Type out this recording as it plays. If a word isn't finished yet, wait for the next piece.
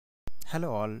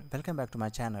Hello all, welcome back to my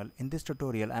channel. In this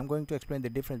tutorial, I am going to explain the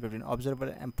difference between observable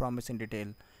and promise in detail.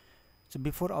 So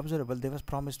before observable, there was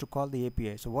promise to call the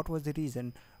API. So what was the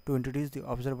reason to introduce the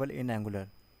observable in Angular?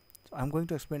 So I'm going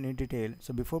to explain in detail.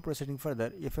 So before proceeding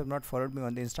further, if you have not followed me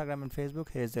on the Instagram and Facebook,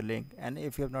 here's the link. And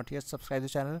if you have not yet subscribed the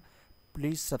channel,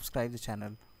 please subscribe the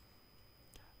channel.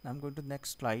 I'm going to the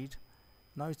next slide.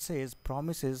 Now it says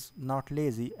promise is not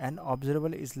lazy and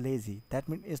observable is lazy. That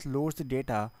means it loads the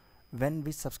data when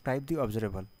we subscribe the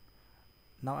observable.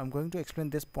 Now I'm going to explain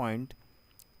this point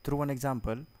through one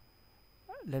example.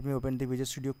 Let me open the Visual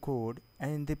Studio Code,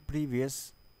 and in the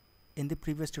previous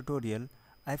tutorial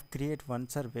I've created one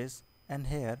service, and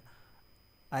here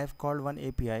I have called one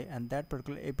API, and that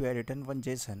particular API returned one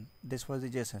JSON. This was the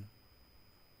JSON.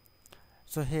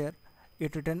 So here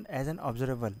it returned as an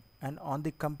observable, and on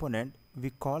the component we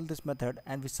call this method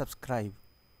and we subscribe.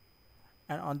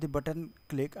 And on the button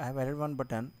click, I have added one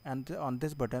button, and on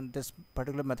this button this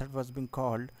particular method was being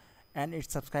called, and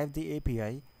it subscribes the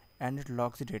API and it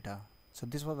logs the data. So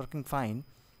this was working fine.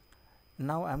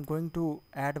 Now I'm going to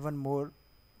add one more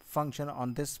function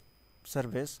on this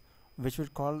service, which will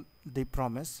call the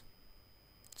promise.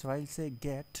 So I'll say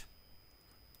get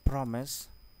promise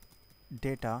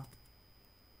data.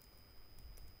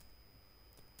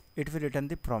 It will return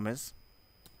the promise.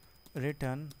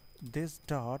 Return this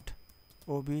dot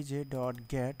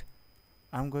obj.get.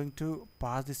 I'm going to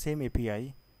pass the same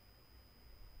API,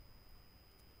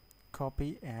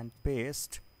 copy and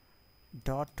paste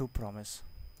dot to promise.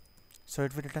 So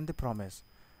it will return the promise.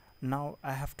 Now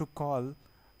I have to call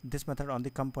this method on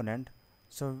the component.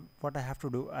 So what I have to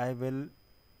do, I will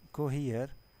go here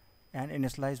and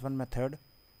initialize one method,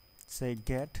 say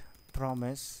get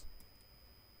promise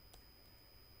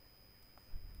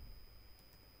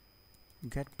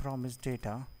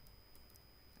data,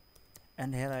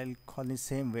 and here I'll call the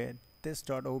same way this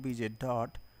dot obj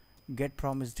dot get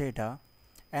promise data,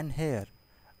 and here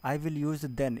I will use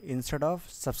then instead of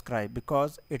subscribe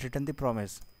because it returned the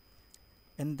promise.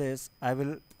 In this I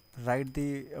will write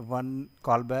the one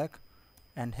callback,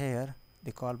 and here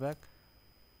the callback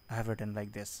I have written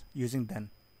like this using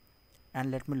then, and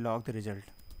let me log the result.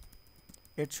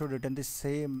 It should return the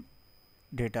same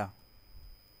data.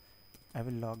 I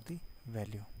will log the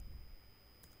value.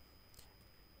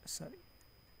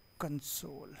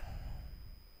 Console,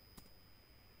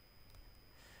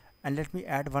 and let me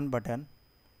add one button.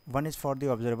 One is for the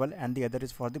observable and the other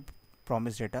is for the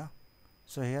promise data.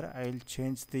 So here I'll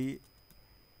change the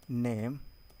name,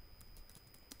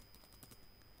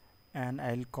 and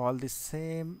I'll call the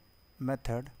same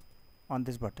method on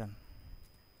this button.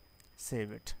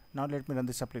 Save it. Now let me run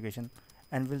this application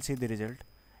and we'll see the result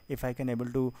if I can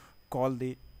able to call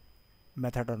the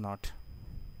method or not.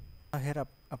 Now here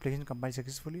application compiled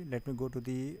successfully. Let me go to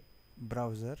the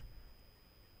browser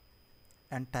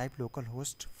and type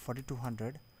localhost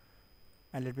 4200,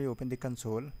 and let me open the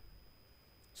console.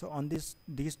 So on these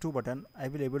two buttons I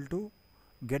will able to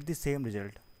get the same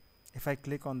result. If I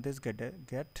click on this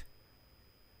get,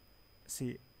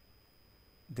 see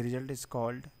the result is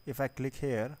called. If I click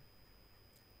here,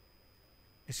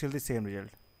 it's still the same result.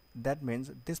 That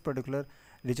means this particular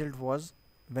result was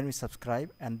when we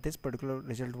subscribe, and this particular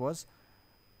result was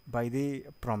by the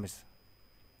promise.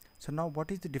 So now what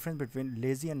is the difference between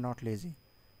lazy and not lazy?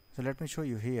 So let me show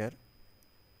you here.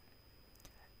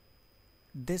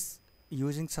 This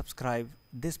using subscribe,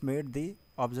 this made the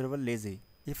observable lazy.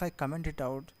 If I comment it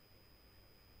out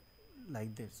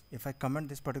like this, if I comment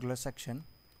this particular section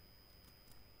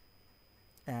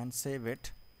and save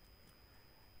it,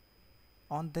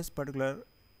 on this particular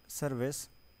service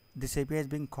this API is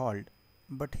being called,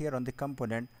 but here on the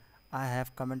component I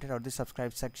have commented out the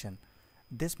subscribe section.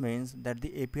 This means that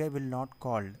the API will not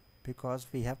called because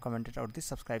we have commented out the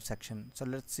subscribe section. So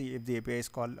let's see if the API is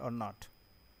called or not.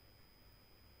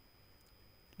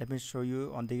 Let me show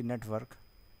you on the network,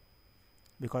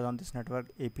 because on this network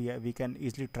API we can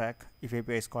easily track if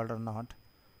API is called or not.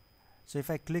 So if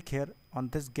I click here on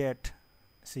this get,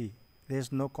 see there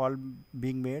is no call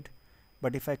being made,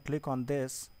 but if I click on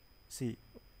this, see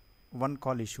one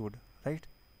call issued, right?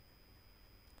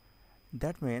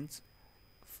 That means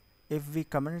if we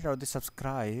comment out the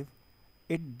subscribe,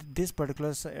 this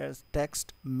particular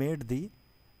text made the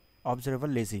observable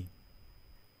lazy.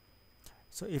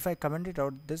 So if I comment it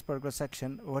out this particular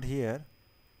section over here,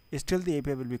 still the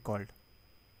API will be called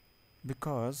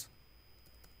because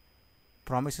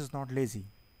promise is not lazy,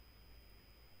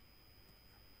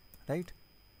 right?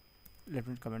 Let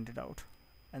me comment it out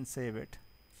and save it.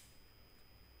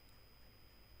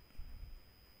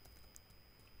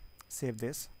 Save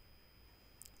this.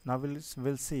 Now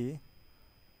we'll see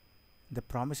the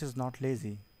promise is not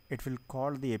lazy, it will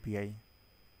call the API.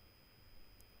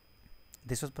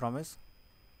 This was promise.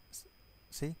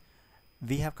 See,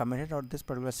 we have commented on this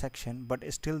particular section, but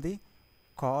still the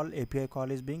API call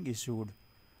is being issued.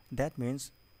 That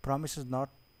means promise is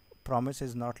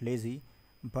not lazy,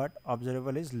 but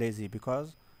observable is lazy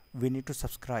because we need to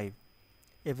subscribe.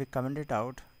 If we comment it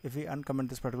out, if we uncomment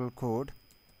this particular code,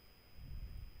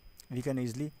 we can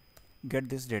easily get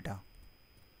this data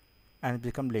and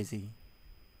become lazy.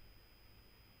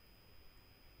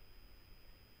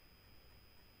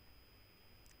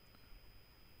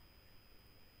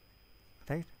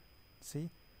 Right?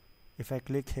 See, if I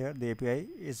click here, the API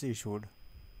is issued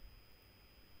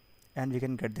and we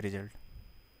can get the result.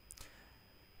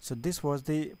 So this was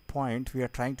the point we are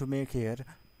trying to make here,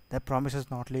 that promise is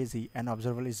not lazy and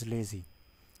observable is lazy.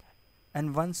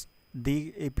 And once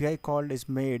the API call is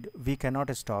made, we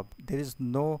cannot stop. There is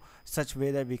no such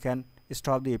way that we can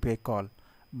stop the API call,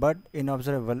 but in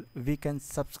observable we can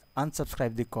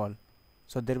unsubscribe the call,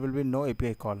 so there will be no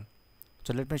API call.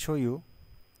 So let me show you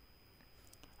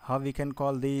how we can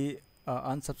call the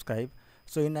unsubscribe.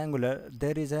 So in Angular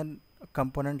there is an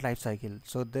component lifecycle.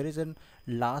 So there is a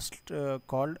last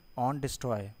called on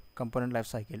destroy component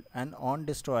lifecycle, and on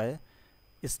destroy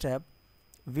step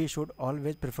we should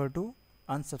always prefer to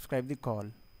unsubscribe the call.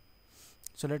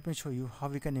 So let me show you how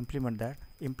we can implement that.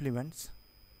 Implements,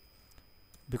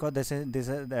 because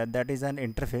that is an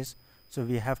interface, so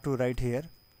we have to write here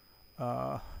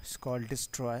it's called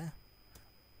destroy,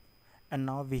 and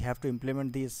now we have to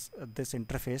implement this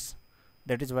interface.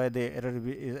 That is why the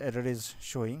error is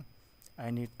showing. I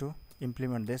need to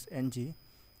implement this ng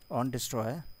on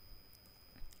destroy,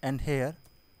 and here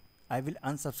I will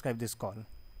unsubscribe this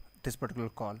particular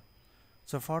call.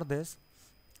 So for this,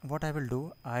 what I will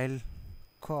do, I'll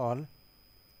call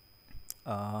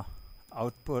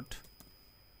output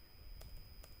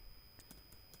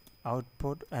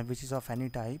and which is of any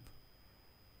type,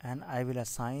 and I will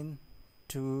assign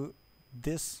to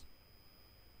this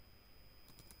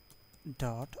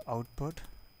dot output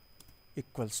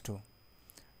equals to.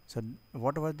 So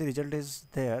whatever the result is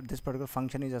there, this particular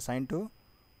function is assigned to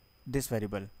this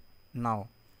variable. Now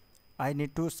I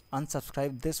need to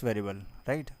unsubscribe this variable,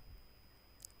 right?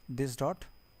 This dot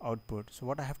output. So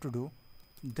what I have to do,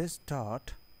 this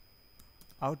dot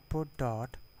output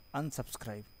dot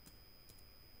unsubscribe.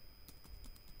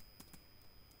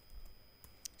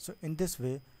 So in this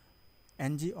way,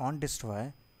 ng on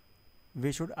destroy,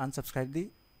 we should unsubscribe the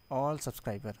all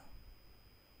subscriber,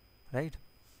 right?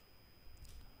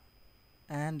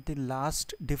 And the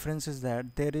last difference is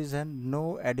that there is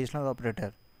no additional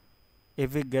operator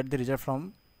if we get the result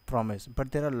from promise,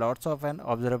 but there are lots of an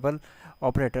observable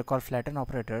operator called flatten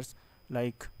operators,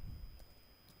 like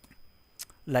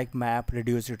map,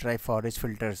 reduce, retry, forage,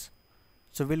 filters.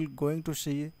 So we'll going to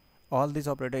see all these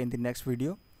operators in the next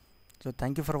video. So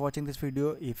thank you for watching this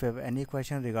video. If you have any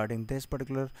question regarding this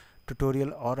particular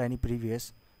tutorial or any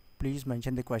previous, please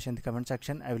mention the question in the comment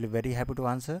section. I will be very happy to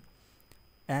answer.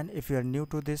 And if you are new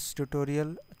to this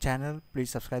tutorial channel, please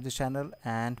subscribe this channel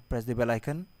and press the bell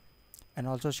icon, and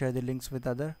also share the links with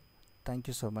other. Thank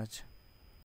you so much.